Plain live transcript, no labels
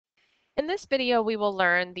In this video, we will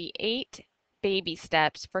learn the 8 baby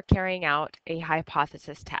steps for carrying out a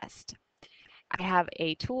hypothesis test. I have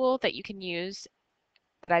a tool that you can use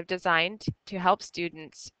that I've designed to help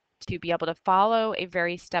students to be able to follow a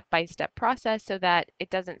very step-by-step process so that it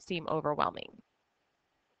doesn't seem overwhelming.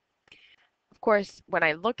 Of course, when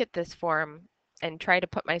I look at this form and try to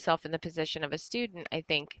put myself in the position of a student, I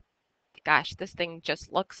think, gosh, this thing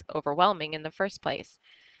just looks overwhelming in the first place.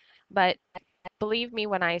 But believe me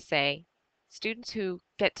when I say, students who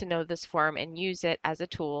get to know this form and use it as a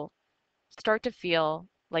tool start to feel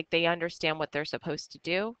like they understand what they're supposed to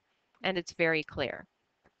do, and it's very clear.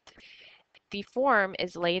 The form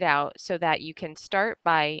is laid out so that you can start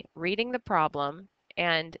by reading the problem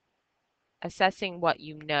and assessing what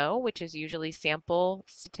you know, which is usually sample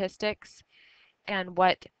statistics, and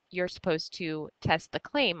what you're supposed to test the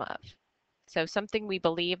claim of. So something we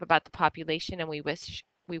believe about the population and we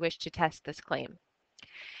wish to test this claim.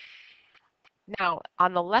 Now,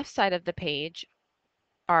 on the left side of the page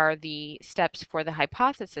are the steps for the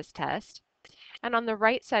hypothesis test, and on the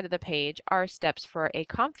right side of the page are steps for a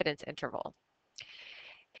confidence interval.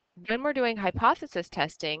 When we're doing hypothesis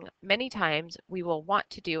testing, many times we will want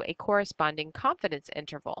to do a corresponding confidence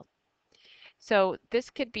interval. So this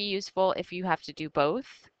could be useful if you have to do both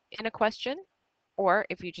in a question, or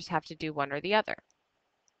if you just have to do one or the other.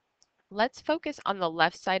 Let's focus on the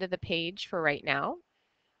left side of the page for right now.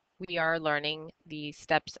 We are learning the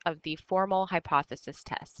steps of the formal hypothesis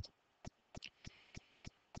test.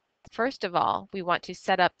 First of all, we want to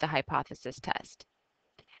set up the hypothesis test.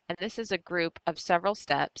 And this is a group of several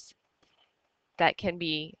steps that can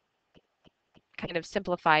be kind of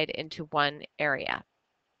simplified into one area.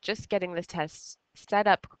 Just getting this test set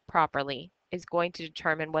up properly is going to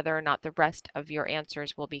determine whether or not the rest of your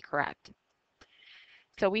answers will be correct.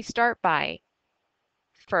 So we start by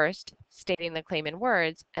first stating the claim in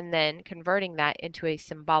words and then converting that into a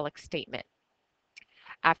symbolic statement.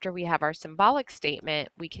 After we have our symbolic statement,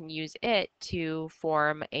 we can use it to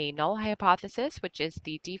form a null hypothesis, which is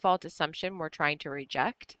the default assumption we're trying to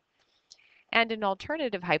reject, and an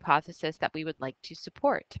alternative hypothesis that we would like to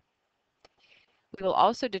support. We will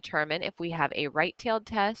also determine if we have a right-tailed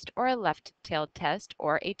test or a left-tailed test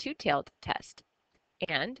or a two-tailed test,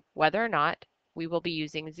 and whether or not we will be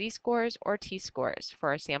using z-scores or t-scores for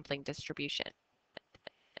our sampling distribution.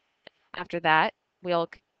 After that, we'll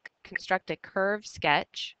construct a curve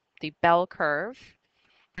sketch, the bell curve,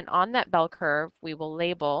 and on that bell curve, we will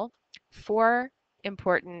label 4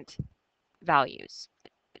 important values.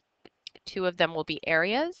 2 of them will be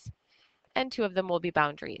areas, and 2 of them will be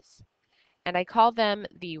boundaries. And I call them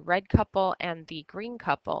the red couple and the green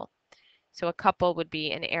couple. So a couple would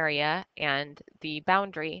be an area and the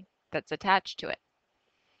boundary that's attached to it.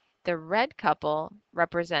 The red couple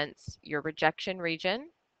represents your rejection region,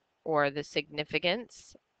 or the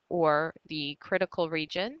significance, or the critical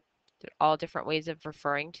region. There are all different ways of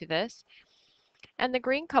referring to this. And the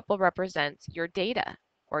green couple represents your data,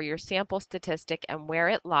 or your sample statistic and where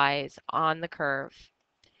it lies on the curve,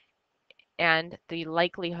 and the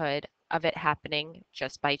likelihood of it happening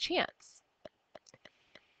just by chance.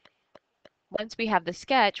 Once we have the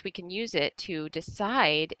sketch, we can use it to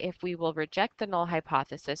decide if we will reject the null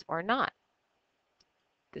hypothesis or not.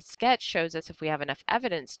 The sketch shows us if we have enough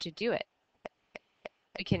evidence to do it.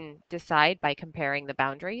 We can decide by comparing the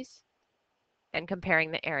boundaries and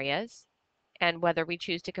comparing the areas, and whether we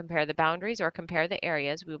choose to compare the boundaries or compare the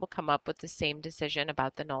areas, we will come up with the same decision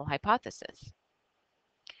about the null hypothesis.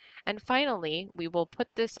 And finally, we will put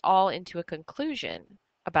this all into a conclusion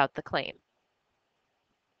about the claim.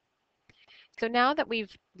 So now that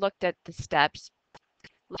we've looked at the steps,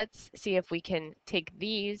 let's see if we can take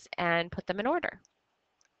these and put them in order.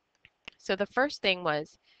 So the first thing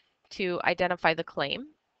was to identify the claim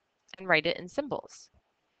and write it in symbols.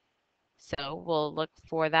 So we'll look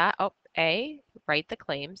for that. Oh, A, write the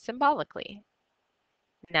claim symbolically.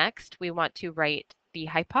 Next, we want to write the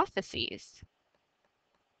hypotheses.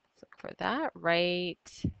 So for that,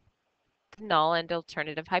 write null and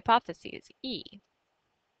alternative hypotheses, E.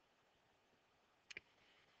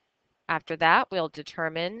 After that, we'll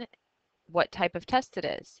determine what type of test it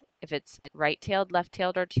is, if it's right-tailed,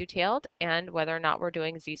 left-tailed, or two-tailed, and whether or not we're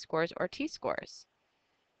doing z-scores or t-scores.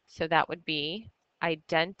 So that would be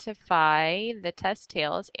identify the test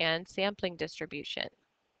tails and sampling distribution,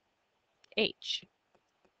 H.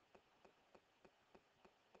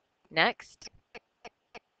 Next,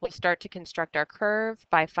 we'll start to construct our curve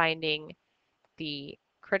by finding the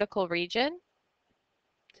critical region.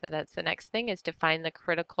 So that's the next thing, is to find the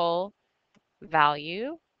critical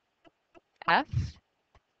value, F.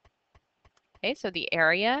 Okay, so the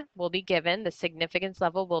area will be given, the significance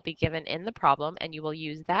level will be given in the problem, and you will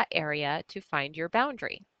use that area to find your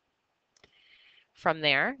boundary. From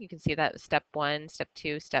there, you can see that step 1, step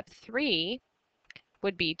 2, step 3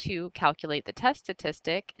 would be to calculate the test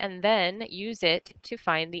statistic and then use it to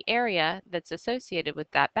find the area that's associated with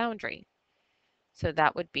that boundary. So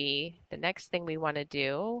that would be the next thing we want to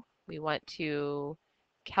do. We want to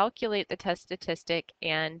calculate the test statistic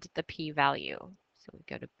and the p-value. So we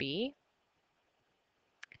go to B.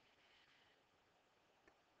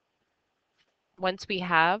 Once we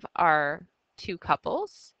have our two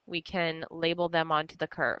couples, we can label them onto the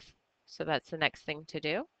curve. So that's the next thing to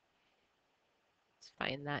do. Let's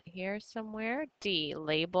find that here somewhere. D,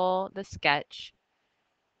 label the sketch.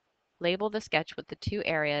 Label the sketch with the two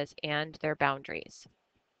areas and their boundaries.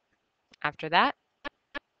 After that,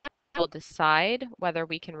 we'll decide whether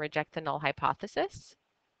we can reject the null hypothesis.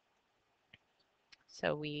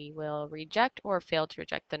 So we will reject or fail to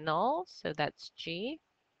reject the null. So that's G.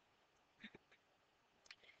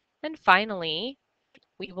 And finally,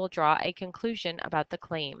 we will draw a conclusion about the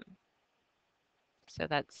claim. So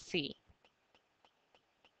that's C.